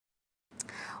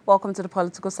Welcome to the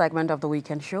political segment of the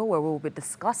Weekend Show, where we will be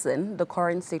discussing the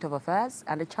current state of affairs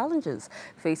and the challenges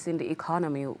facing the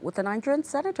economy with a Nigerian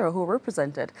senator who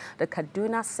represented the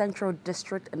Kaduna Central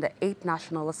District in the 8th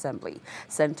National Assembly,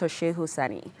 Senator Shehu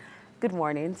Sani. Good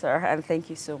morning, sir, and thank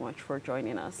you so much for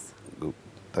joining us. Good.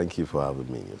 Thank you for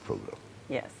having me in your program.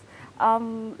 Yes.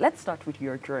 Let's start with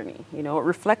your journey.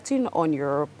 Reflecting on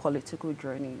your political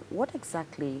journey, what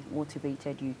exactly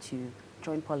motivated you to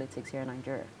join politics here in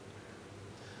Nigeria?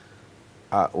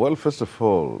 Well, first of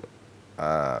all,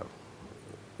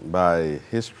 by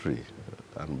history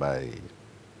and by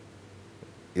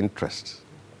interest,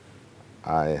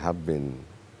 I have been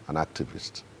an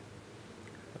activist,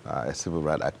 a civil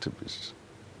rights activist,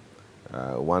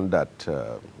 one that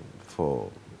for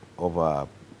over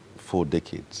 4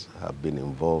 decades have been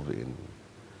involved in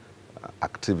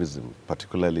activism,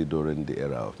 particularly during the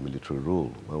era of military rule,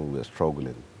 when we were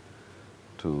struggling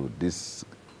to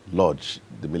dislodge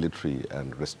the military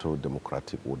and restore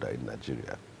democratic order in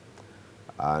Nigeria.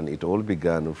 And it all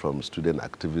began from student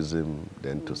activism,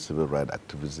 then to civil rights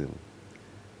activism.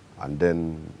 And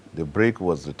then the break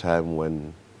was the time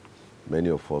when many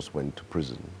of us went to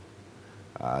prison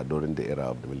during the era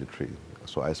of the military.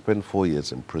 So I spent 4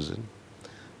 years in prison.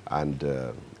 And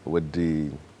with the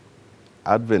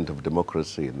advent of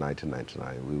democracy in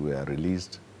 1999, we were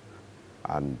released,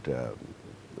 and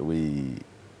we,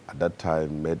 at that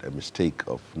time, made a mistake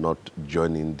of not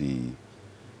joining the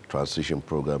transition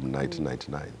program in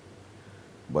 1999.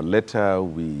 But later,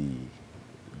 we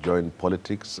joined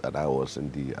politics, and I was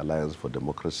in the Alliance for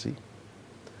Democracy,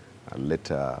 and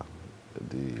later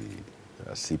the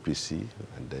CPC,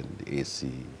 and then the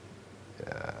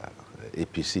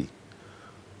APC.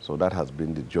 So that has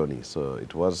been the journey. So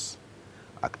it was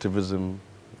activism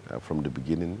from the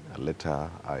beginning, and later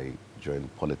I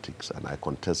joined politics and I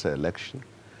contested election.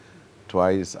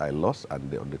 Twice I lost,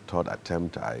 and on the third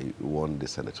attempt I won the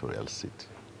senatorial seat.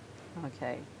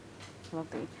 Okay,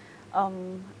 lovely.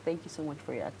 Thank you so much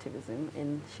for your activism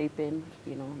in shaping,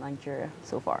 Nigeria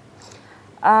so far.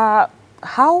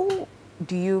 How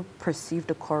do you perceive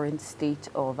the current state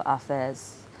of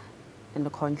affairs in the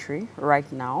country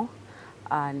right now?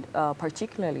 And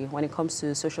particularly when it comes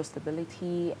to social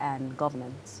stability and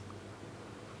governance?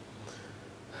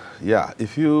 Yeah,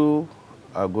 if you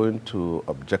are going to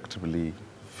objectively,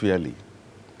 fairly,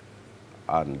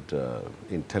 and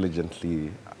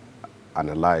intelligently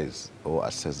analyze or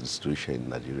assess the situation in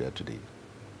Nigeria today,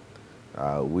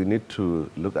 we need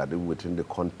to look at it within the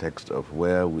context of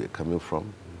where we're coming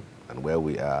from and where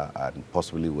we are and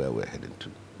possibly where we're heading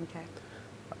to. Okay.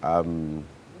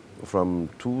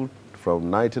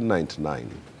 From 1999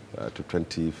 to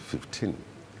 2015,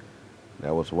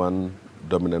 there was one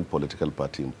dominant political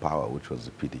party in power, which was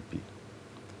the PDP.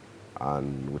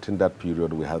 And within that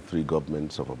period, we had 3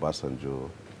 governments of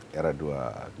Obasanjo,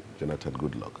 Yar'Adua, and Jonathan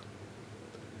Goodluck.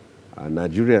 And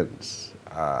Nigerians,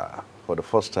 for the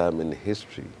first time in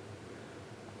history,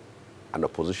 an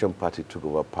opposition party took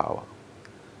over power.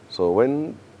 So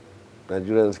when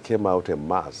Nigerians came out en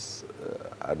masse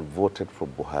and voted for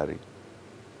Buhari,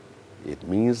 it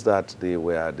means that they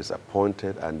were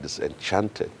disappointed and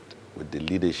disenchanted with the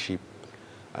leadership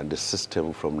and the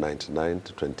system from 1999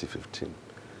 to 2015.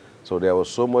 So there was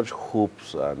so much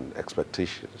hopes and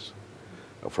expectations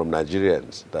from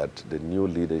Nigerians that the new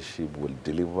leadership will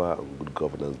deliver on good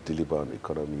governance, deliver on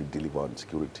economy, deliver on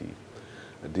security,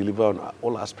 deliver on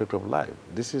all aspects of life.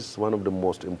 This is one of the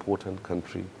most important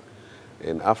countries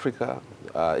in Africa,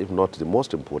 if not the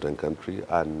most important country,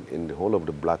 and in the whole of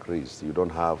the black race. You don't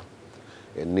have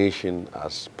a nation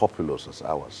as populous as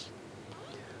ours.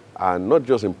 And not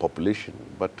just in population,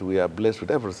 but we are blessed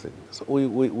with everything. So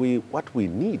what we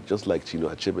need, just like Chino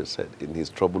Achebe said in his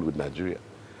Trouble with Nigeria,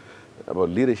 about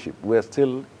leadership, we're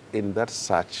still in that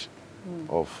search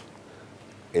of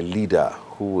a leader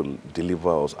who will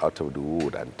deliver us out of the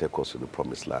wood and take us to the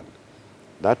promised land.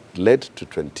 That led to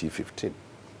 2015.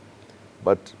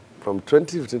 But from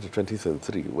 2015 to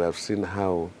 2023, we have seen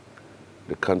how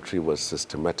the country was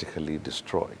systematically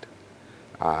destroyed.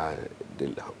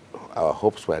 Our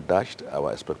hopes were dashed,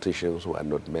 our expectations were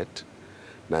not met.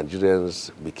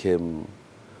 Nigerians became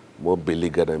more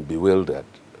beleaguered and bewildered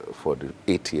for the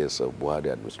 8 years of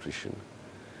Buhari administration.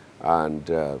 And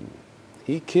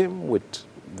he came with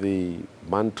the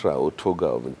mantra or toga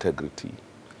of integrity.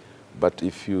 But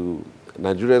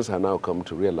Nigerians have now come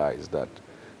to realize that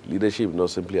leadership is not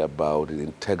simply about the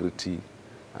integrity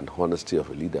and honesty of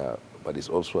a leader, but it's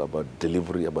also about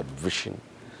delivery, about vision,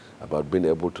 about being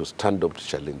able to stand up to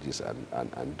challenges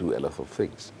and do a lot of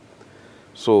things.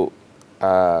 So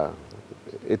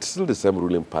it's still the same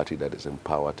ruling party that is in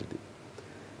power today.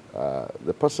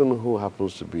 the person who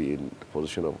happens to be in the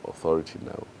position of authority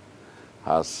now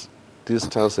has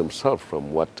distanced himself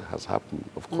from what has happened.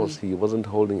 Of course, he wasn't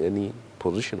holding any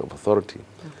position of authority.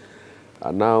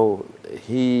 And now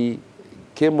he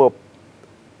came up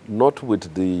not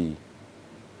with the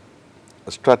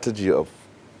strategy of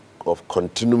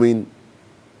continuing,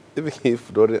 even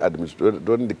if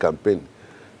during the campaign,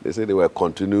 they said they were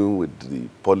continuing with the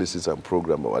policies and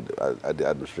program at the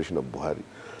administration of Buhari.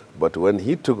 But when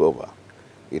he took over,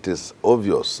 it is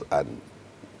obvious and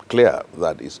clear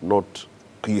that he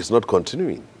is not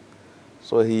continuing.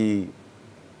 So he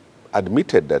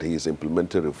admitted that he is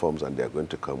implementing reforms and they are going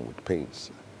to come with pains.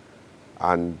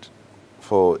 And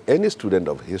for any student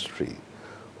of history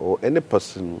or any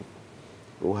person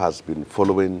who has been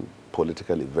following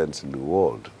political events in the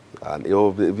world, and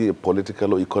even a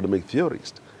political or economic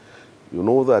theorist, you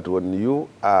know that when you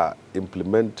are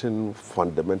implementing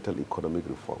fundamental economic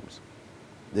reforms,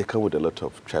 they come with a lot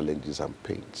of challenges and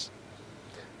pains.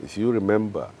 If you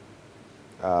remember,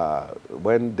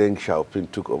 when Deng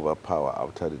Xiaoping took over power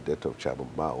after the death of Chairman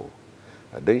Mao,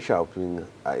 Deng Xiaoping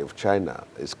of China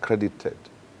is credited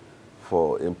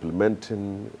for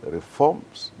implementing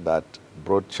reforms that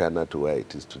brought China to where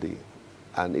it is today.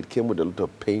 And it came with a lot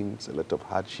of pains, a lot of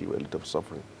hardship, a lot of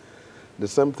suffering. The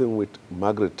same thing with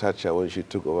Margaret Thatcher when she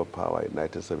took over power in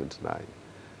 1979.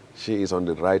 She is on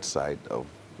the right side of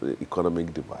the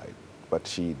economic divide, but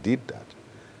she did that.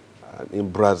 And in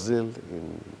Brazil,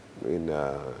 in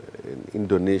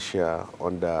Indonesia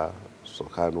under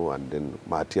Sukarno, and then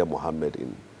Mahathir Mohamad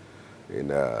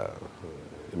in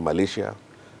Malaysia,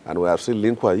 and we have seen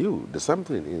Lee Kuan Yew, the same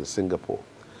thing in Singapore.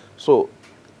 So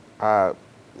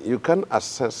you can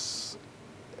assess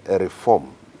a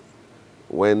reform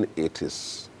when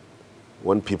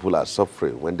people are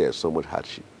suffering, when there is so much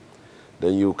hardship.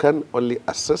 Then you can only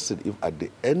assess it if at the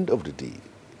end of the day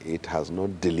it has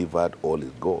not delivered all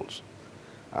its goals.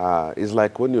 It's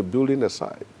like when you're building a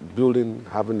site,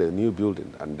 having a new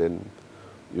building, and then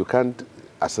you can't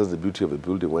assess the beauty of a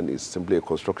building when it's simply a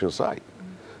construction site.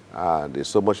 There's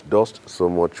so much dust, so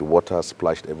much water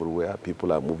splashed everywhere,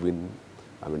 people are moving,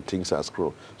 things are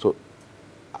screwed. So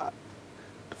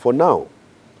for now,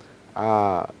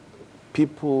 there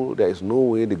is no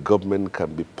way the government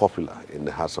can be popular in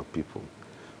the hearts of people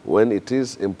when it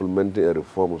is implementing a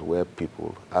reforms where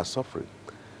people are suffering.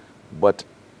 But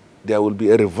there will be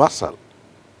a reversal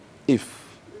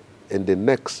if in the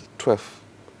next 12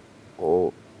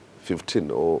 or 15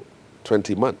 or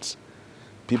 20 months,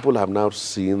 people have now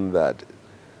seen that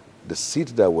the seed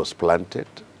that was planted,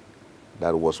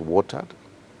 that was watered,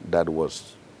 that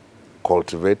was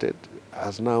cultivated,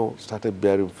 has now started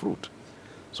bearing fruit.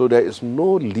 So there is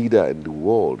no leader in the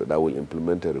world that will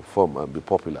implement a reform and be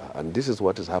popular. And this is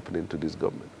what is happening to this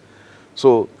government.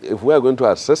 So if we are going to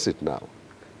assess it now,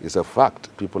 it's a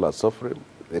fact. People are suffering.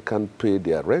 They can't pay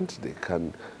their rent. They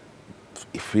can't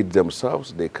feed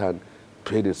themselves. They can't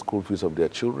pay the school fees of their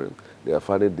children. They are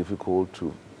finding it difficult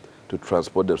to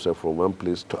transport themselves from one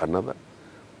place to another.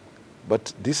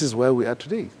 But this is where we are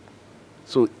today.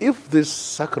 So if this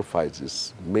sacrifice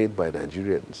is made by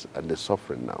Nigerians and they're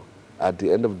suffering now, at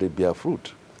the end of the day bear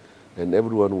fruit, then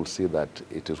everyone will say that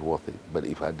it is worth it. But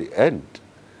if at the end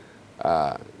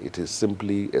it is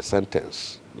simply a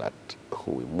sentence that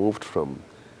we moved from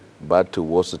bad to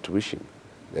worse situation,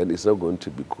 then it's not going to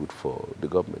be good for the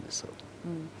government itself.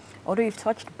 Although you've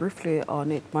touched briefly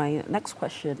on it, my next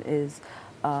question is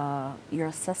your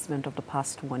assessment of the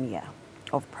past 1 year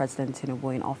of President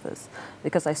Tinubu in office.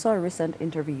 Because I saw a recent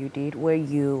interview you did where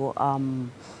you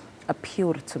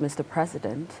appealed to Mr.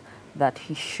 President that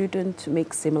he shouldn't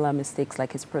make similar mistakes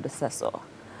like his predecessor,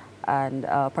 and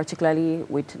particularly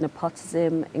with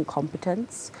nepotism,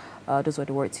 incompetence. Those were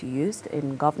the words you used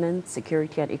in governance,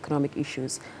 security, and economic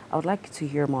issues. I would like to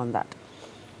hear more on that.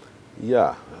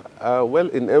 Yeah. Well,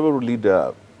 in every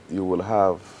leader, you will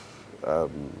have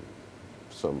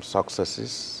some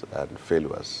successes and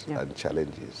failures and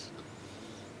challenges.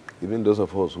 Even those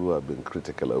of us who have been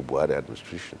critical of Buhari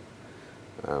administration,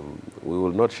 we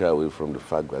will not shy away from the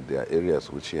fact that there are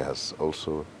areas which he has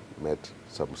also met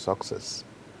some success.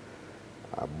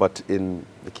 But in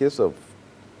the case of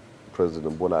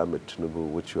President Bola Ahmed Tinubu,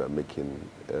 which you are making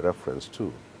a reference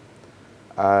to,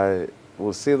 I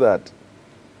will say that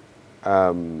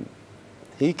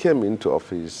he came into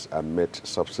office and met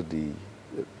subsidy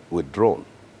withdrawn.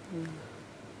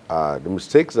 The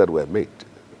mistakes that were made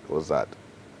was that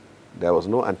there was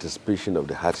no anticipation of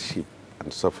the hardship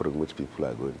and suffering which people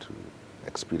are going to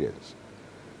experience.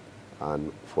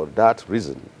 And for that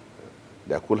reason,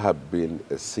 there could have been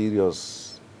a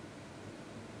serious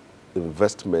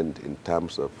investment in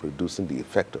terms of reducing the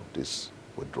effect of this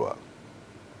withdrawal.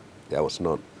 There was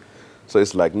none. So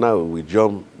it's like now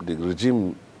the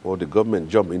regime or the government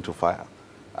jumped into fire,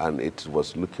 and it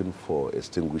was looking for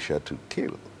extinguisher to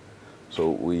kill. So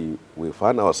we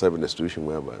found ourselves in a situation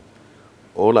whereby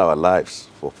all our lives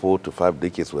for 4 to 5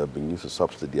 decades we have been used to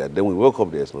subsidy, and then we woke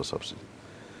up, there is no subsidy.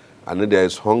 And then there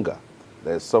is hunger,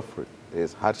 there is suffering, there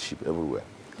is hardship everywhere.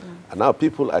 And now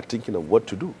people are thinking of what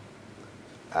to do.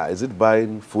 Is it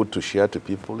buying food to share to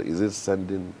people? Is it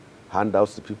sending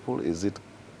handouts to people? Is it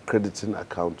crediting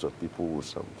accounts of people with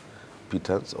some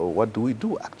pittance? Or what do we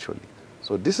do actually?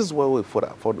 So this is where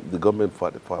the government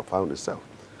found itself.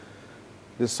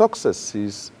 The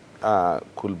successes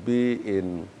could be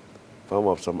in form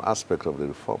of some aspect of the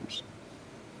reforms.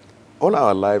 All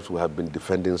our lives we have been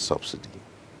defending subsidy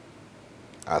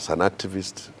as an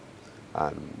activist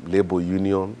and labor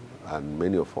union and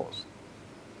many of us.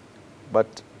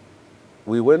 But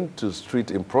we went to the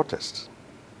street in protest.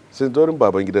 Since during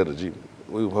Babangida regime,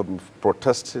 we have been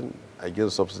protesting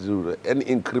against subsidy, any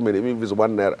increment, even if it's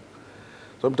 1 naira.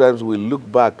 Sometimes we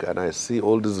look back and I see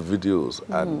all these videos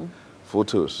and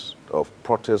photos of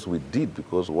protests we did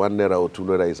because 1 naira or 2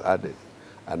 naira is added.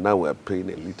 And now we're paying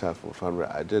a liter for 5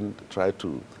 naira. I didn't try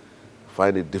to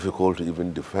find it difficult to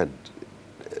even defend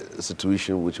the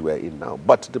situation which we are in now.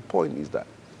 But the point is that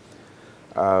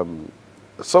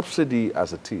subsidy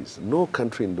as it is, no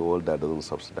country in the world that doesn't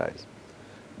subsidize.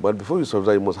 But before you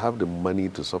subsidize, you must have the money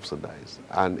to subsidize.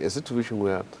 And a situation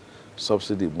where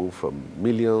subsidy moves from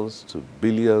millions to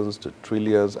billions to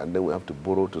trillions, and then we have to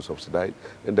borrow to subsidize,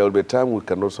 and there will be a time we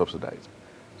cannot subsidize.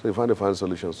 So we find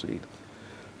solutions to it.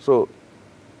 So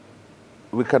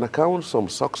we can account some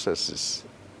successes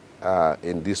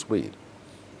in this way.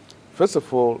 First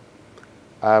of all,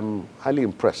 I'm highly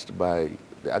impressed by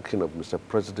the action of Mr.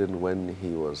 President when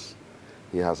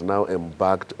he has now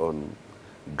embarked on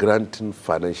granting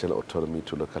financial autonomy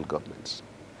to local governments.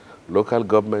 Local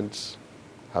governments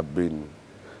have been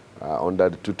under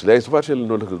the tutelage. There is virtually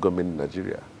no local government in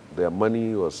Nigeria. Their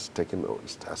money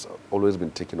has always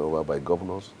been taken over by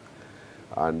governors,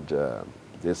 and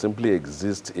they simply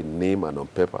exist in name and on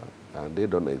paper, and they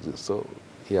don't exist. So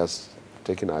he has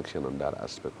taken action on that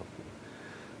aspect of it.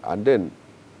 And then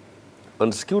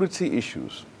on security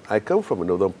issues, I come from a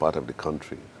northern part of the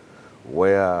country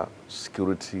where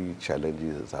security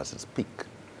challenges at its peak.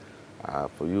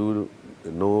 For you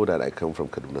to know that I come from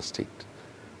Kaduna State,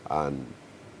 and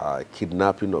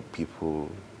kidnapping of people,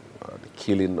 the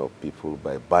killing of people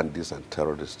by bandits and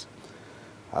terrorists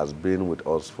has been with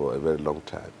us for a very long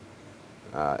time.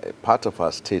 A part of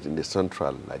our state in the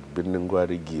central, like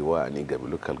Birnin-Gwari, Giwa, and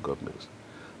Igabi local governments,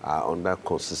 are under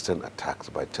consistent attacks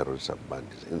by terrorists and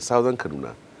bandits. In southern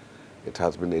Kaduna, it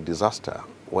has been a disaster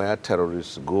where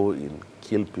terrorists go in,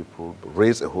 kill people,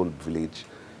 raise a whole village,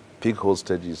 pick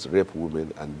hostages, rape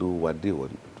women, and do what they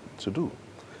want to do.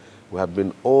 We have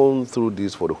been on through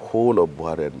this for the whole of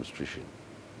Buhari administration.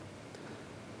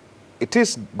 It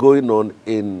is going on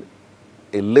in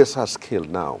a lesser scale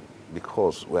now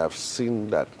because we have seen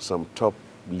that some top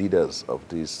leaders of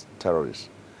these terrorists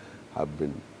have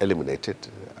been eliminated,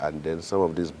 and then some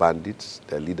of these bandits,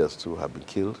 their leaders too, have been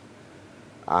killed.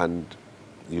 And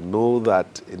you know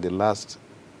that in the last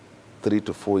 3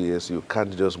 to 4 years, you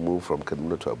can't just move from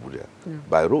Kaduna to Abuja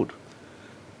by road.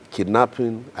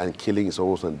 Kidnapping and killing is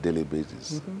almost on a daily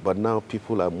basis. But now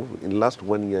people are moving. In the last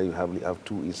 1 year, you have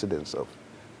 2 incidents of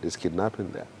this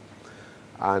kidnapping there.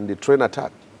 And the train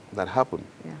attack that happened.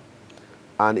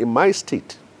 And in my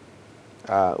state,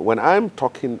 when I'm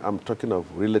talking of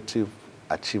relative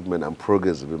achievement and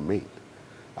progress being made.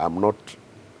 I'm not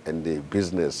in the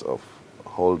business of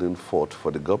holding fort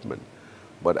for the government,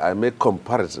 but I make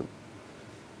comparison.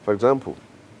 For example,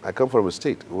 I come from a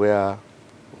state where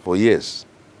for years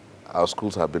our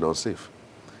schools have been unsafe.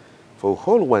 For a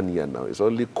whole 1 year now, it's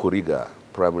only Kuriga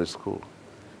Primary School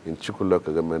in Chukwu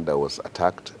local government that was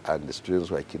attacked and the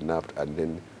students were kidnapped, and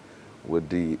then with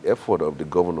the effort of the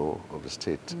governor of the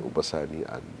state, Sani,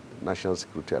 and National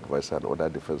Security Advisor and other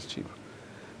defense chiefs,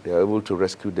 they are able to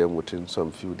rescue them within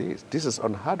some few days. This is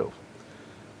unheard of.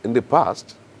 In the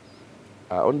past,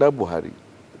 under Buhari,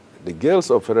 the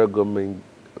girls of Federal Government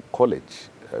College,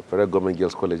 Federal Government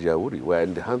Girls College Yawuri, were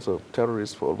in the hands of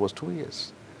terrorists for almost 2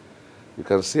 years. You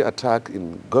can see attack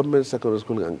in Government Secondary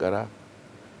School in Ankara,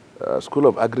 School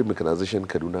of Agri-Mechanization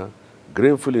Kaduna,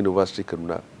 Greenfield University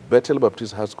Kaduna, Bethel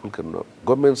Baptist High School Kaduna,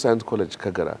 Government Science College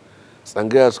Kagara,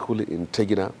 Sangaya School in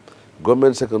Tegina,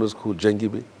 Government Secondary School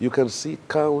Jengibe. You can see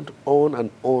count on and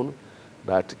on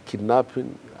that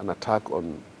kidnapping and attack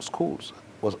on schools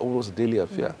was almost a daily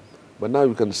affair. But now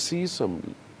you can see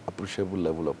some appreciable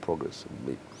level of progress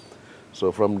made.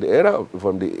 So from the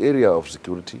area of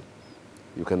security,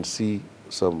 you can see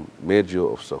some measure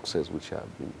of success which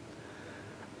have been.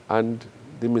 And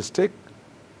the mistake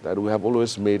that we have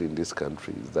always made in this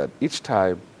country is that each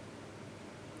time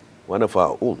one of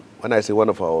our own, when I say one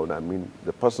of our own, I mean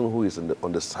the person who is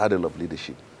on the saddle of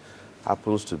leadership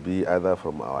happens to be either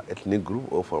from our ethnic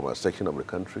group or from a section of the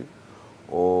country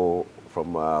or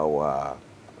from our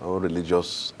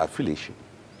religious affiliation.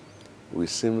 We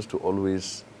seem to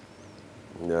always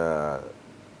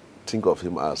think of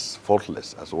him as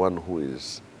faultless, as one who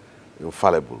is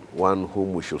infallible, one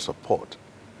whom we should support.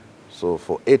 So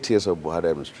for 8 years of Buhari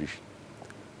administration,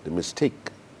 the mistake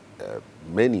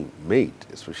many made,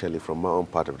 especially from my own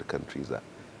part of the country, is that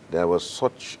there was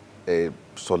such a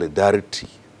solidarity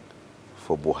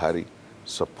for Buhari,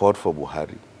 support for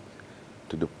Buhari,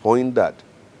 to the point that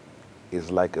it's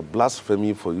like a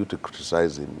blasphemy for you to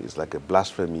criticize him. It's like a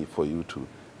blasphemy for you to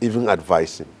even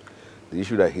advise him. The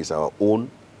issue that he's our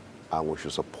own, and we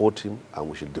should support him, and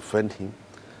we should defend him.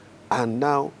 And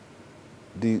now,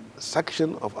 the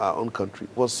section of our own country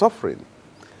was suffering.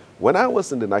 When I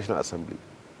was in the National Assembly,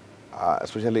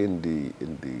 especially in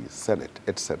the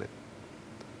Senate,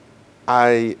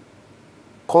 I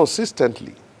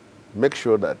consistently make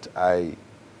sure that I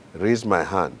raise my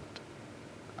hand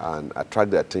and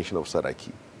attract the attention of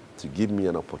Saraki to give me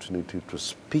an opportunity to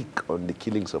speak on the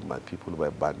killings of my people by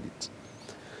bandits.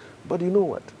 But you know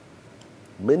what?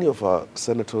 Many of our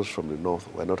senators from the north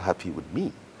were not happy with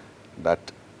me. That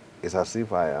it's as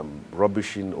if I am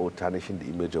rubbishing or tarnishing the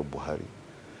image of Buhari.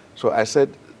 So I said,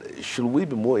 should we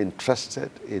be more interested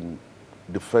in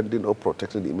defending or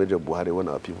protecting the image of Buhari when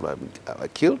our people are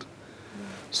killed?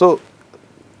 So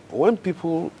when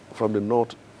people from the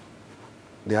north,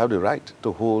 they have the right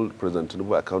to hold President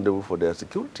Tinubu accountable for their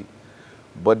security.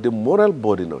 But the moral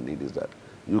burden on it is that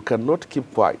you cannot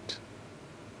keep quiet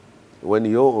when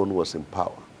your own was in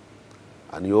power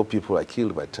and your people are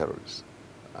killed by terrorists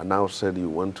and now said you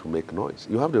want to make noise.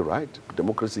 You have the right.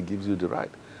 Democracy gives you the right.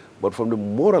 But from the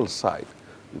moral side,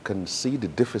 you can see the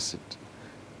deficit.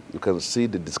 You can see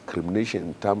the discrimination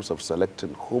in terms of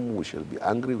selecting whom we shall be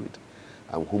angry with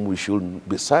and whom we should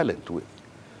be silent with.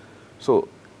 So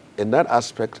in that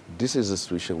aspect, this is the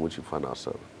situation in which we find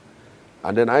ourselves.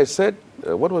 And then I said,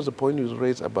 what was the point you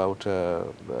raised about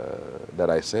that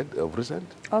I said of recent?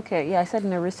 Okay, yeah, I said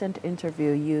in a recent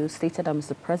interview, you stated that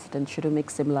Mr. President shouldn't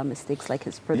make similar mistakes like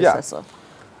his predecessor.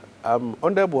 Yeah.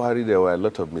 Under Buhari, there were a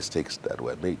lot of mistakes that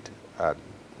were made, and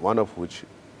one of which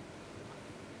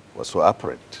was so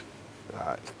apparent,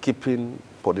 keeping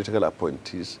political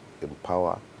appointees in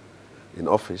power, in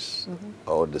office,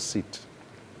 or the seat,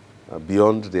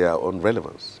 beyond their own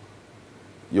relevance.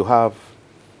 You have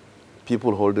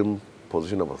people holding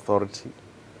position of authority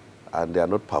and they are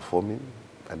not performing,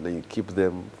 and then you keep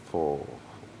them for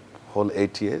whole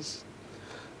 8 years,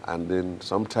 and then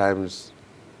sometimes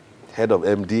head of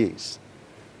MDAs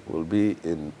will be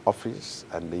in office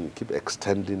and then you keep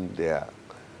extending their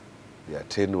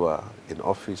tenure in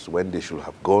office when they should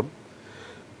have gone.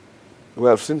 We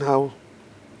have seen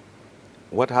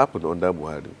what happened under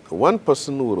Buhari. One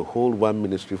person would hold one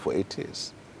ministry for 8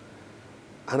 years.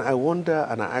 And I wonder,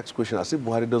 and I ask questions, as if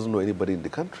Buhari doesn't know anybody in the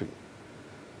country.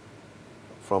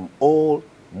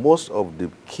 Most of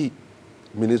the key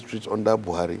ministries under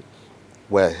Buhari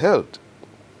were held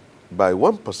by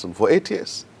one person for 8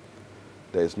 years.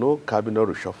 There is no cabinet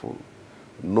reshuffle,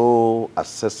 no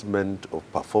assessment of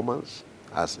performance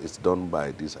as it's done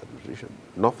by this administration.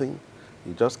 Nothing.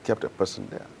 You just kept a person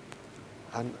there.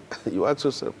 And you ask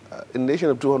yourself, in a nation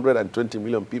of 220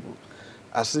 million people,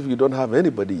 as if you don't have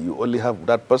anybody, you only have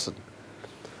that person.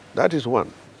 That is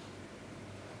one.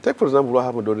 Take, for example, what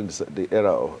happened during the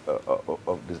era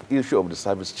of the issue of the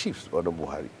service chiefs under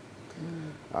Buhari.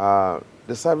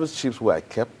 The service chiefs were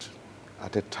kept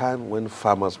at a time when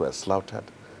farmers were slaughtered,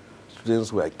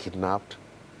 students were kidnapped,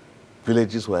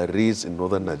 villages were razed in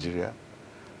northern Nigeria,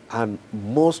 and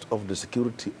most of the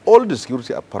security, all the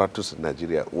security apparatus in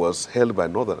Nigeria was held by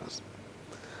northerners.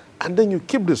 And then you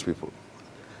keep these people.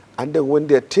 And then when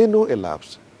their tenure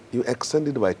elapsed, you extend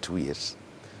it by 2 years.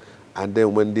 And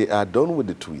then when they are done with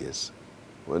the 2 years,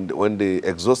 when they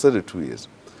exhausted the 2 years,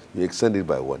 you extend it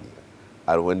by 1 year.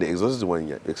 And when they exhausted the 1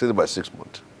 year, you extend it by 6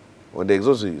 months. When they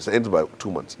exhausted it, you extend it by 2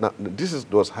 months. Now, this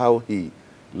was how he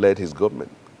led his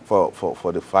government for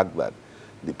the fact that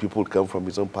the people come from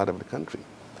his own part of the country.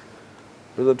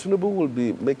 President Tinubu will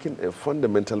be making a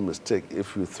fundamental mistake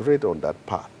if you tread on that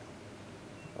path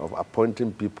of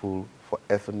appointing people for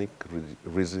ethnic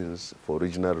reasons, for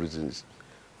regional reasons,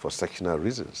 for sectional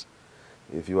reasons.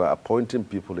 If you are appointing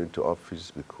people into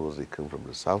office because they come from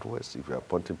the southwest, if you are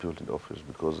appointing people into office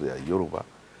because they are Yoruba,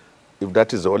 if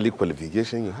that is the only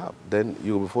qualification you have, then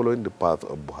you will be following the path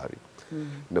of Buhari.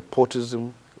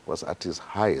 Nepotism was at its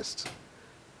highest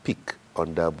peak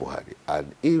under Buhari.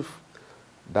 And if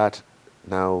that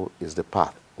now is the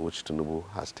path which Tinubu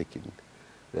has taken,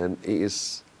 then he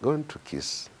is going to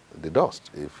kiss the dust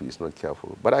if he is not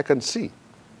careful. But I can see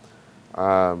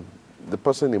the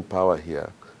person in power here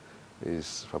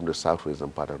is from the southwestern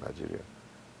part of Nigeria.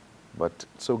 But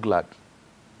so glad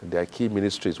there are key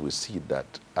ministries we see that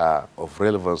are of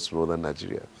relevance to northern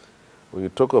Nigeria. When you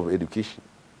talk of education,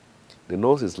 the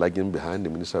north is lagging behind. The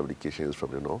Minister of Education is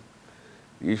from the north.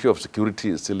 The issue of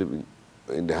security is still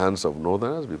in the hands of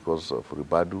northerners because of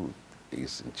Ribadu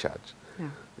is in charge. Yeah.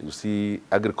 You see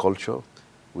agriculture,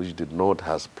 which the north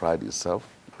has pride itself,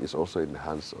 is also in the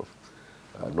hands of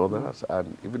northerners,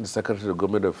 and even the Secretary of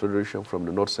Government of Federation from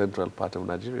the north-central part of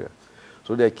Nigeria.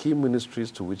 So there are key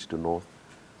ministries to which the north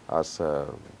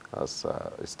is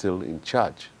still in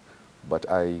charge. But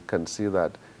I can see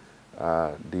that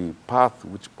the path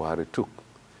which Buhari took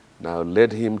now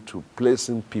led him to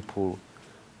placing people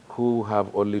who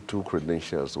have only two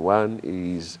credentials. One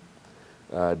is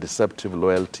deceptive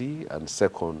loyalty, and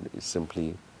second is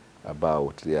simply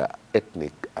about their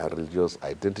ethnic and religious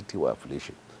identity or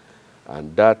affiliation.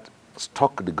 And that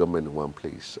stuck the government in one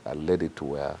place and led it to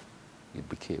where it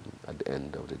became at the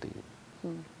end of the day.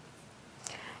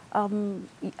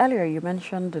 Earlier you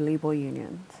mentioned the labor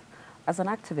unions. As an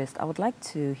activist, I would like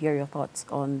to hear your thoughts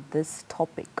on this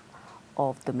topic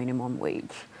of the minimum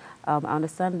wage. I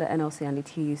understand the NLC and the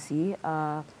TUC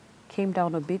came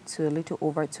down a bit to a little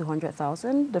over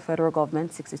 200,000, the federal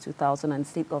government 62,000 and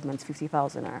state government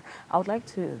 50,000. I would like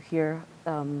to hear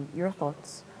your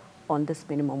thoughts on this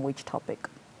minimum wage topic.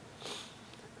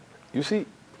 You see,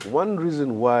 one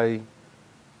reason why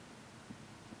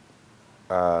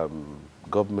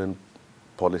government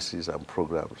policies and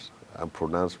programs and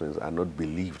pronouncements are not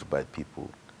believed by people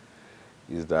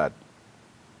is that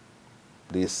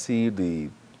they see the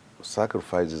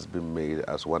sacrifices being made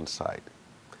as one side.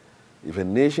 If a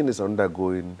nation is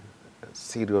undergoing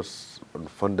serious and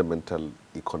fundamental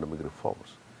economic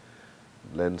reforms,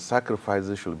 then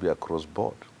sacrifices should be across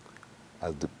board.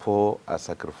 As the poor are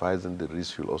sacrificing, the rich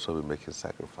should also be making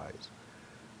sacrifice.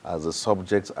 As the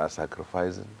subjects are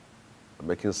sacrificing,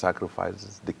 making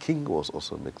sacrifices, the king was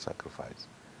also making sacrifice.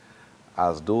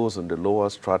 As those in the lower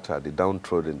strata, the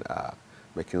downtrodden, are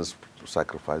making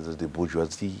sacrifices, the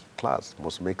bourgeoisie class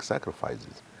must make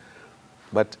sacrifices.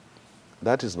 But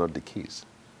that is not the case.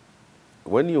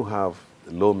 When you have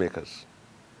lawmakers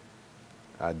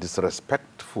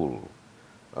disrespectful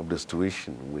of the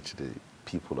situation which the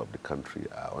people of the country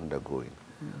are undergoing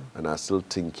and are still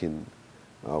thinking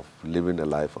of living a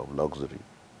life of luxury,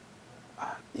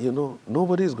 you know,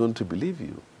 nobody is going to believe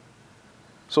you.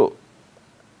 So,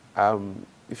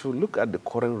 if you look at the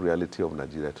current reality of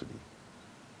Nigeria today,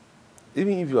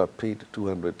 even if you are paid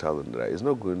 200,000 naira, it's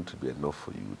not going to be enough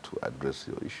for you to address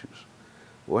your issues.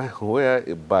 Where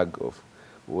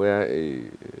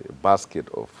a basket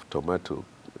of tomato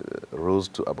rose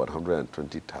to about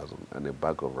 120,000 and a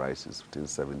bag of rice is between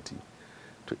 70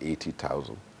 to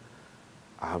 80,000.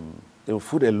 In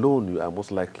food alone, you are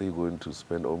most likely going to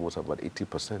spend almost about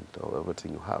 80% of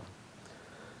everything you have.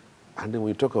 And then when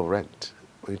you talk of rent,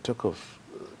 when you talk of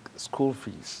school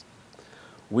fees,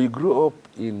 we grew up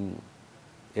in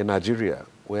Nigeria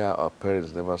where our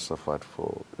parents never suffered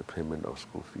for the payment of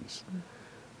school fees.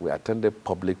 We attended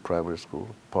public primary school,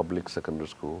 public secondary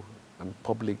school, and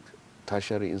public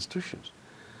tertiary institutions.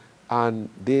 And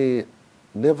they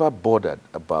never bothered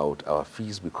about our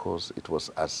fees because it was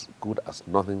as good as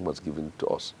nothing was given to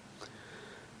us.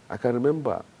 I can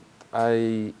remember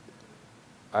my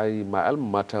alma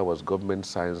mater was Government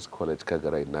Science College,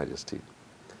 Kagara in Niger State.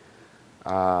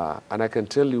 And I can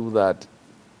tell you that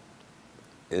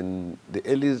in the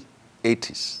early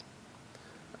 80s,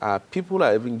 people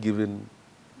are even given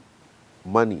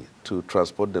money to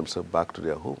transport themselves back to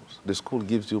their homes. The school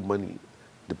gives you money,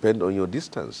 depend on your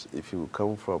distance. If you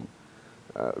come from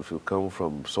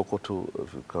Sokoto,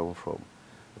 if you come from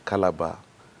Calabar,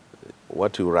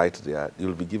 what you write there,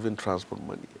 you'll be given transport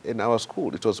money. In our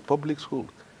school, it was public school.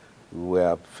 We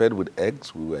were fed with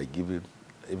eggs, we were given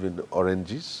even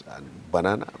oranges and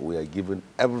banana, we were given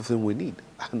everything we need.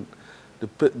 And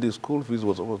the school fees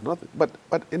was almost nothing. But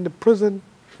in the present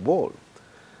world,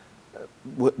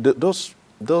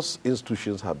 those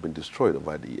institutions have been destroyed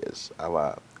over the years.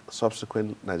 Our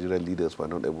subsequent Nigerian leaders were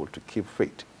not able to keep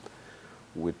faith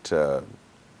with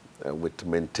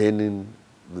maintaining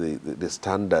the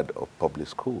standard of public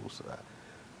schools.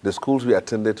 The schools we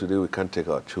attended today, we can't take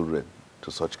our children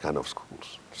to such kind of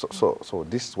schools. So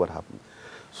this is what happened.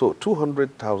 So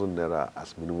 200,000 naira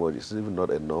as minimum wage is even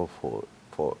not enough for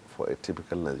a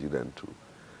typical Nigerian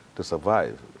to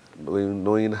survive,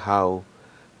 knowing how,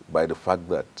 by the fact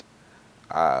that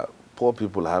poor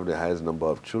people have the highest number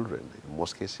of children in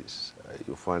most cases.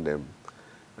 You find them,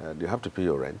 you have to pay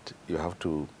your rent, you have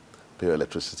to pay your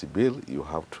electricity bill, you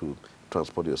have to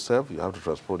transport yourself, you have to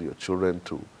transport your children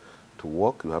to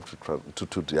work, you have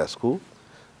to their school,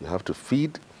 you have to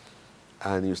feed,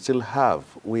 and you still have,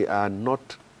 we are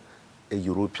not a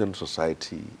European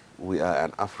society, we are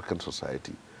an African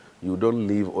society. You don't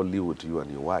live only with you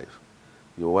and your wife.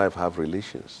 Your wife have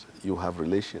relations, you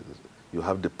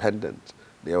have dependents,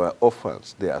 there are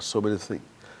orphans, there are so many things.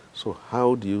 So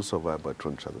how do you survive by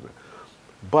 20,000?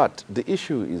 But the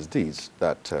issue is this,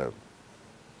 that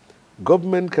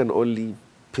government can only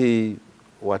pay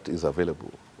what is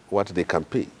available, what they can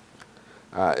pay.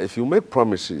 If you make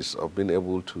promises of being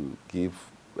able to give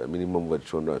a minimum wage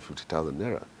 250,000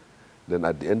 naira, then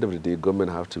at the end of the day,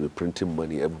 government have to be printing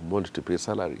money every month to pay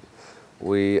salary.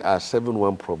 We are saving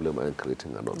one problem and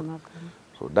creating another.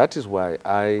 So that is why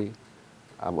I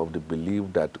am of the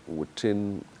belief that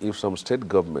if some state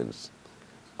governments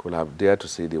could have dared to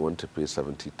say they want to pay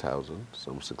 70,000,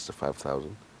 some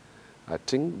 65,000, I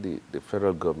think the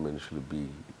federal government should be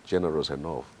generous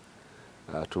enough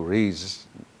to raise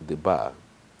the bar.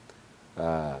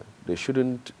 They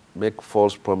shouldn't make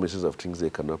false promises of things they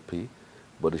cannot pay,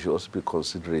 but they should also be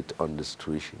considerate on the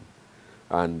situation.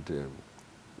 And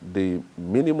the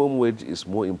minimum wage is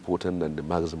more important than the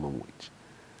maximum wage,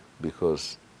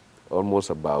 because almost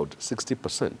about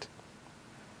 60%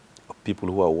 of people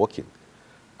who are working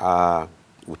are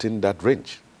within that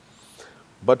range.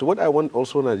 But what I want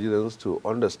also Nigerians to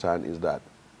understand is that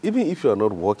even if you are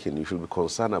not working, you should be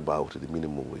concerned about the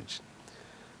minimum wage.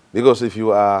 Because if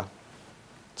you are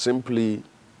simply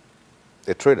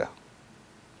a trader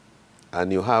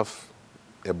and you have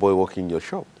a boy working in your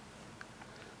shop,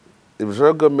 if the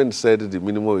federal government said that the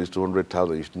minimum is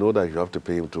 200,000, you should know that you have to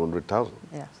pay him 200,000.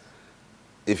 Yes.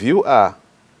 If you are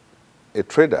a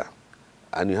trader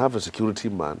and you have a security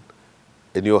man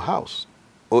in your house,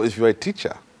 or if you are a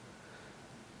teacher,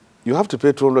 you have to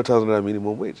pay 200,000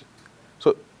 minimum wage.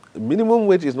 So minimum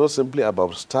wage is not simply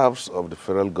about staffs of the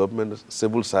federal government,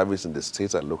 civil service in the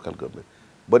states and local government,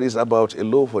 but it's about a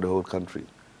law for the whole country.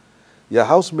 Your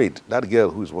housemate, that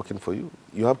girl who is working for you,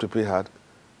 you have to pay her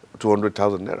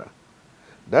 200,000 naira.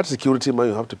 That security man,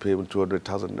 you have to pay him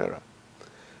 200,000 naira.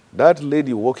 That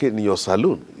lady working in your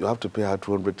saloon, you have to pay her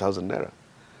 200,000 naira.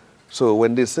 So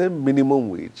when they say minimum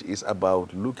wage, it's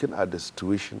about looking at the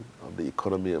situation of the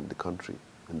economy of the country,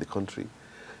 in the country,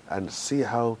 and see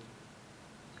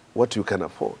what you can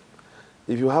afford.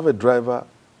 If you have a driver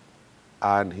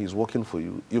and he's working for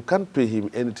you, you can't pay him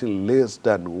anything less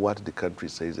than what the country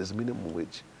says is minimum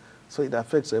wage. So it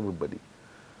affects everybody.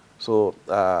 So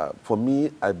for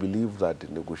me, I believe that the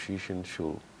negotiation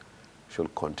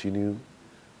should continue,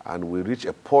 and we reach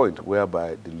a point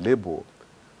whereby the labor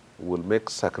will make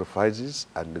sacrifices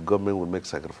and the government will make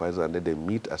sacrifices, and then they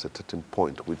meet at a certain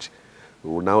point, which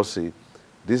we will now say,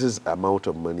 this is the amount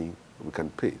of money we can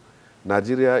pay.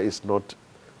 Nigeria is not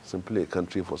simply a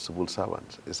country for civil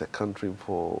servants. It's a country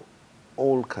for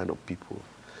all kind of people.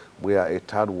 We are a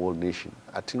third world nation.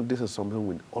 I think this is something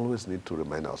we always need to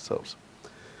remind ourselves.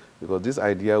 Because this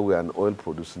idea we are an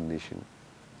oil-producing nation,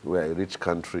 we are a rich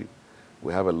country,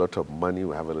 we have a lot of money,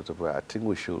 we have a lot of I think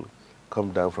we should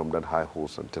come down from that high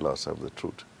horse and tell ourselves the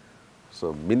truth.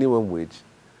 So minimum wage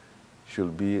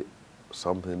should be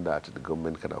something that the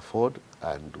government can afford,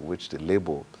 and which the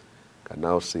labor can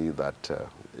now see that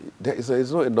there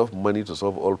is not enough money to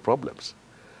solve all problems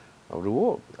of the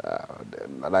world.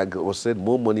 Like I was said,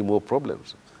 more money, more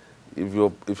problems. If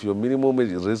your minimum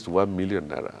wage is raised to 1 million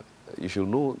naira, you should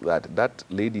know that that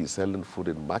lady is selling food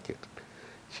in the market.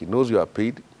 She knows you are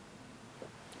paid.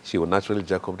 She will naturally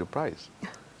jack up the price.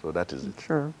 So that is it.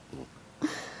 Sure.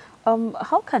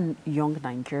 How can young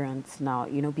Nigerians now,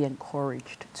 be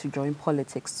encouraged to join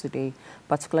politics today,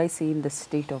 particularly seeing the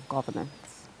state of governance?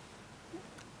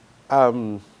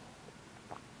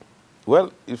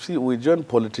 Well, you see, we joined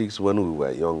politics when we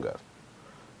were younger.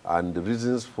 And the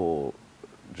reasons for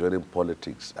joining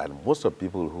politics, and most of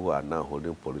people who are now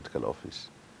holding political office,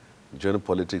 joined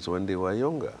politics when they were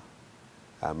younger.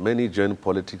 Many joined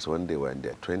politics when they were in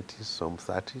their 20s, some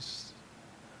 30s.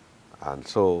 And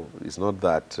so it's not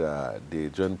that they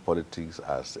joined politics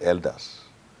as elders.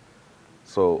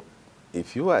 So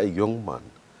if you are a young man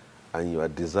and you are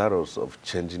desirous of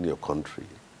changing your country,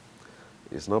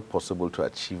 it's not possible to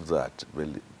achieve that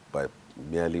by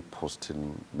merely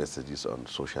posting messages on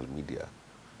social media.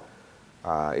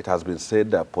 It has been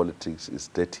said that politics is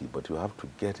dirty, but you have to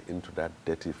get into that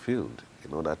dirty field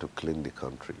in order to clean the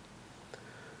country.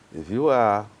 If you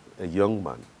are a young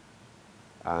man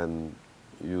and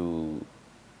you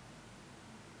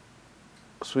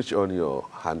switch on your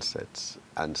handsets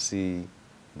and see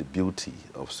the beauty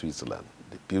of Switzerland,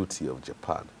 the beauty of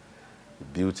Japan, the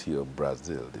beauty of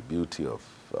Brazil, the beauty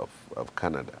of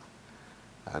Canada,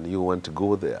 and you want to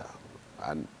go there,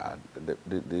 and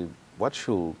what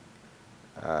should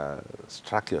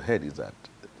strike your head is that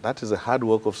that is the hard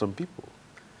work of some people.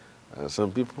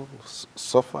 Some people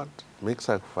suffered, make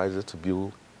sacrifices to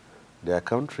build their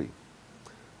country.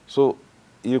 So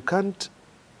you can't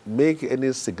make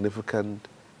any significant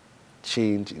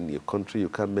change in your country, you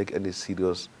can't make any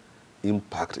serious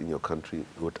impact in your country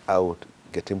without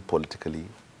getting politically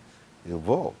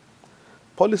involved.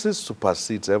 Policies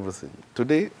supersedes everything.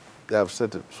 Today, they have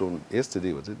set up, so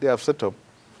yesterday was it, they have set up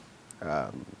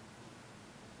a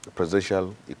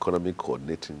Presidential Economic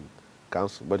Coordinating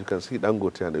Council, but you can see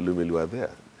Dangote and Elumelu are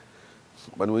there.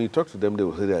 But when you talk to them, they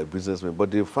will say they are businessmen, but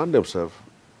they found themselves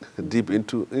deep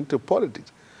into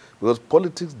politics. Because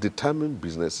politics determine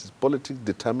businesses, politics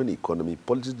determine economy,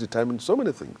 politics determine so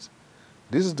many things.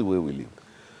 This is the way we live.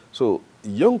 So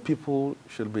young people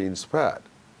should be inspired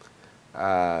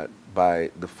by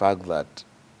the fact that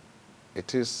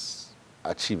it is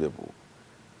achievable.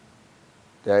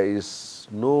 There is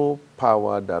no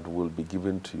power that will be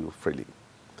given to you freely.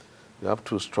 You have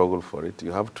to struggle for it.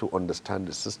 You have to understand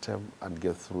the system and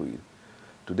get through it.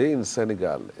 Today in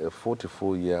Senegal, a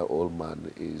 44-year-old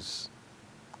man is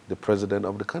the president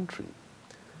of the country.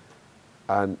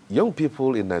 And young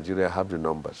people in Nigeria have the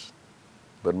numbers,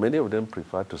 but many of them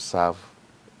prefer to serve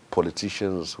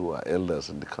politicians who are elders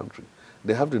in the country.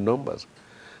 They have the numbers.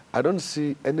 I don't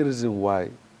see any reason why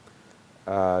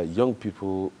young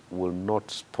people will not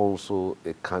sponsor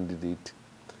a candidate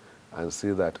and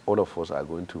say that all of us are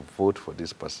going to vote for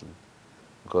this person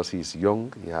because he's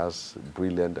young, he has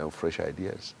brilliant and fresh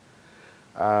ideas.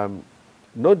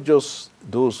 Not just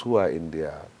those who are in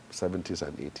their 70s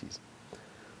and 80s,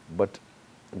 but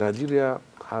Nigeria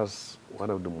has one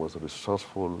of the most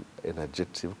resourceful,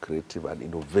 energetic, creative, and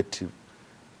innovative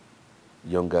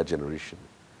younger generation.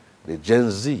 The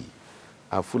Gen Z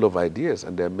are full of ideas,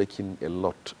 and they're making a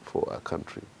lot for our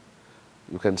country.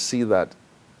 You can see that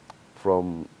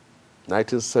from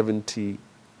 1970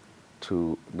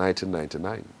 to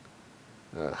 1999,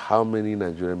 how many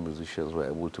Nigerian musicians were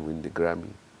able to win the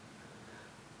Grammy.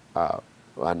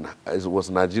 And as was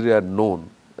Nigeria known,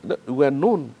 we were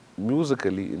known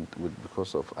musically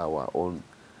because of our own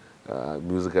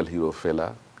musical hero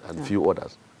Fela and few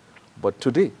others. But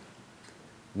today,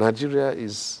 Nigeria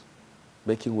is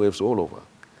making waves all over.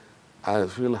 I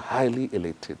feel highly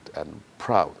elated and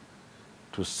proud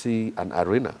to see an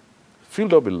arena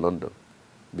filled up in London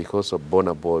because of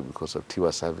Burna Boy, because of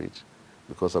Tiwa Savage,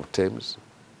 because of Thames,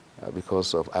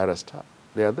 because of Ira Star.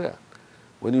 They are there.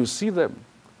 When you see them,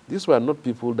 these were not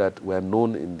people that were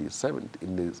known in the 70s,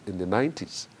 in the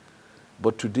 90s.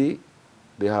 But today,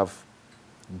 they have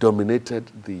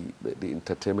dominated the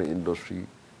entertainment industry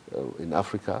in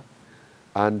Africa,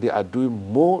 and they are doing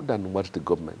more than what the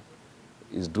government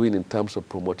is doing in terms of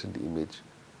promoting the image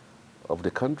of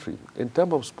the country. In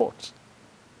terms of sports,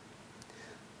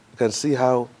 you can see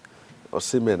how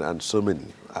Osimhen and so many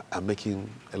are making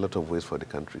a lot of ways for the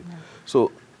country. Yeah.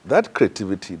 So that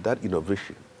creativity, that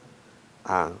innovation,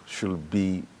 should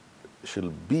be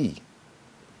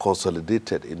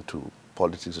consolidated into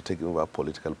politics to take over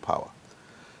political power.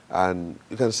 And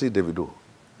you can see Davido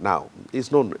now,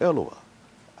 he's known all over,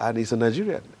 and he's a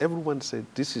Nigerian. Everyone said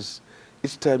this is,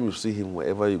 each time you see him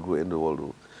wherever you go in the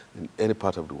world, in any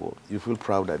part of the world, you feel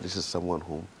proud that this is someone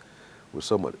who, with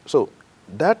somebody. So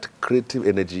that creative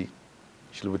energy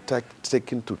should be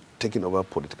taking over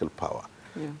political power.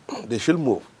 Yeah. They should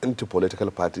move into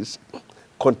political parties,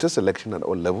 contest election at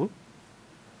all levels,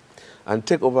 and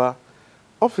take over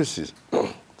offices.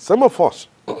 Some of us,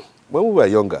 when we were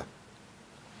younger,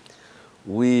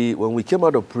 when we came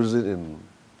out of prison in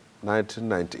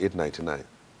 1998-99,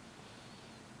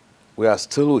 we are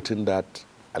still within that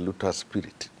Aluta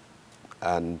spirit.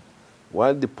 And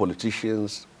while the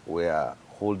politicians were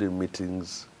holding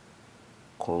meetings,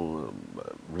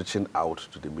 reaching out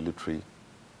to the military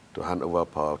to hand over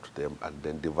power to them, and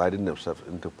then dividing themselves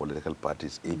into political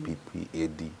parties, APP,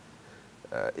 AD,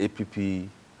 APP,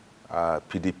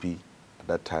 PDP at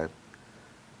that time.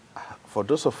 For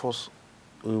those of us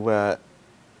who were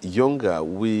younger,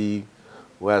 we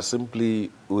simply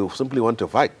want to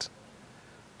fight.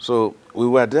 So we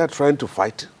were there trying to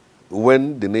fight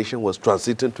when the nation was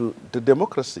transiting to the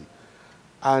democracy.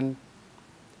 And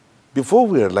before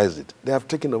we realize it, they have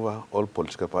taken over all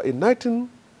political power. In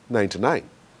 1999,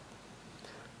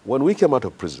 when we came out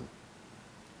of prison,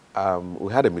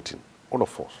 we had a meeting, all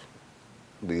of us,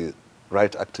 the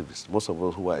right activists, most of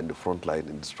us who were in the front line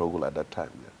in the struggle at that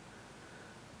time.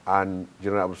 Yeah. And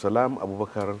General Abdul Salam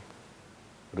Abubakar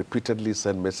repeatedly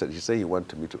sent messages. He said he wanted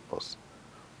to meet with us,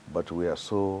 but we are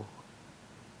so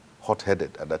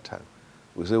hot-headed at that time.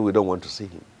 We said we don't want to see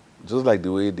him. Just like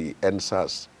the way the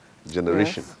NSAS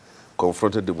generation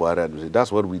confronted the Buhari, and we said,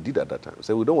 that's what we did at that time. We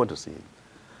said we don't want to see him.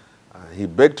 He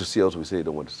begged to see us. We said we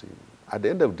don't want to see him. At the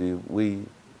end of the day, we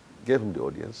gave him the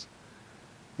audience.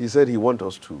 He said he wants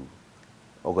us to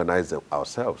organize them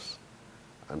ourselves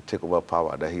and take over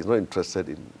power, that he's not interested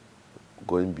in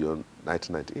going beyond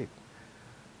 1998.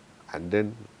 And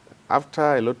then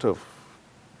after a lot of,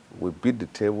 we beat the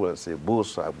table and say,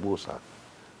 Bosa, Bosa,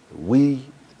 we,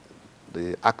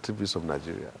 the activists of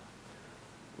Nigeria,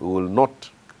 we will not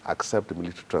accept the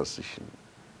military transition.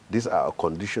 These are our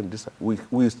conditions.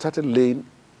 We started laying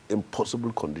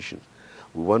impossible conditions.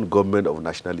 We want government of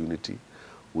national unity.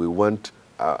 We want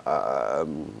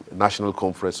national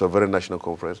conference, sovereign national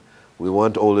conference. We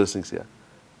want all those things here.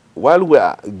 While we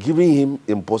are giving him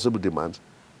impossible demands,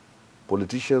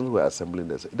 politicians were assembling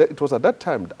this. It was at that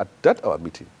time, at that our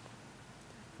meeting,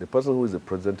 the person who is the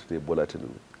president today, Bola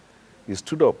Tinubu, he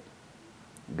stood up.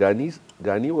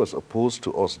 Ghani was opposed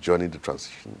to us joining the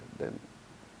transition. Then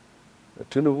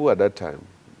Tinubu at that time,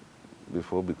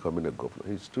 before becoming a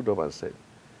governor, he stood up and said,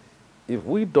 if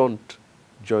we don't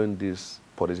join this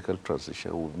political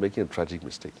transition, we're making a tragic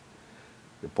mistake.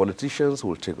 The politicians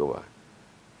will take over.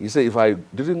 He said, if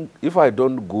I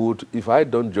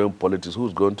don't join politics,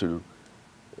 who's going to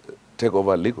take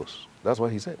over Lagos? That's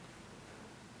what he said.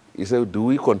 He said, do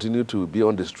we continue to be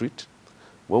on the street?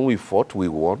 When we fought, we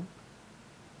won.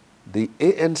 The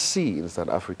ANC in South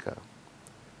Africa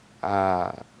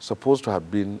are supposed to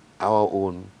have been our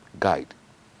own guide.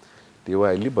 They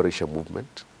were a liberation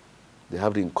movement. They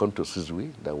have the Nkonto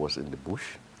Sizwe that was in the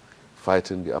bush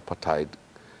fighting the apartheid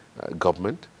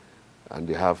government, and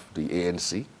they have the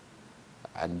ANC.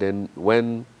 And then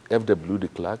when F.W. de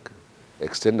Klerk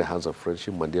extended the hands of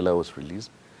friendship, Mandela was released,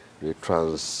 they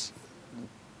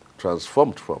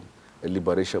transformed from a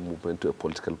liberation movement to a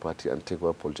political party and take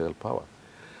over political power.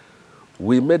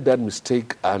 We made that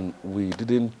mistake and we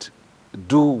didn't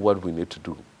do what we need to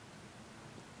do.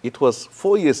 It was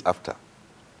 4 years after.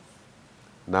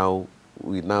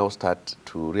 We now start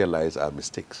to realize our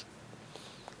mistakes.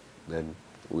 Then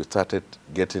we started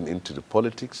getting into the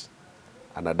politics,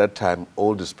 and at that time,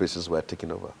 all the spaces were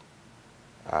taken over.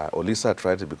 Olisa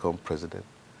tried to become president.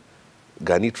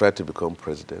 Ghani tried to become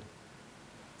president.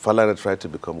 Falana tried to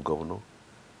become governor.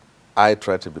 I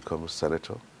tried to become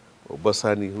senator.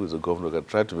 Sani, who is a governor,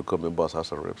 tried to become member of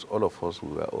House of Reps. All of us,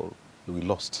 we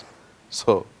lost.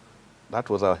 So that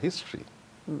was our history.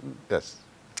 Yes.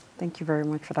 Thank you very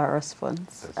much for that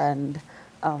response. Yes. And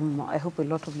I hope a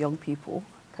lot of young people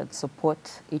can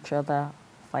support each other,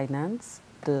 finance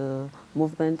the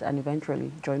movement, and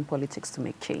eventually join politics to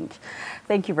make change.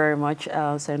 Thank you very much,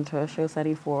 Senator Shehu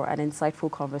Sani, for an insightful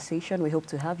conversation. We hope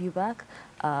to have you back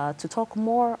to talk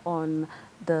more on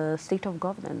the state of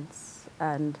governance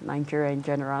and Nigeria in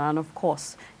general, and of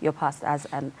course, your past as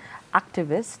an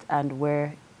activist and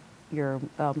where you're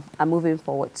moving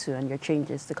forward to and your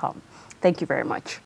changes to come. Thank you very much.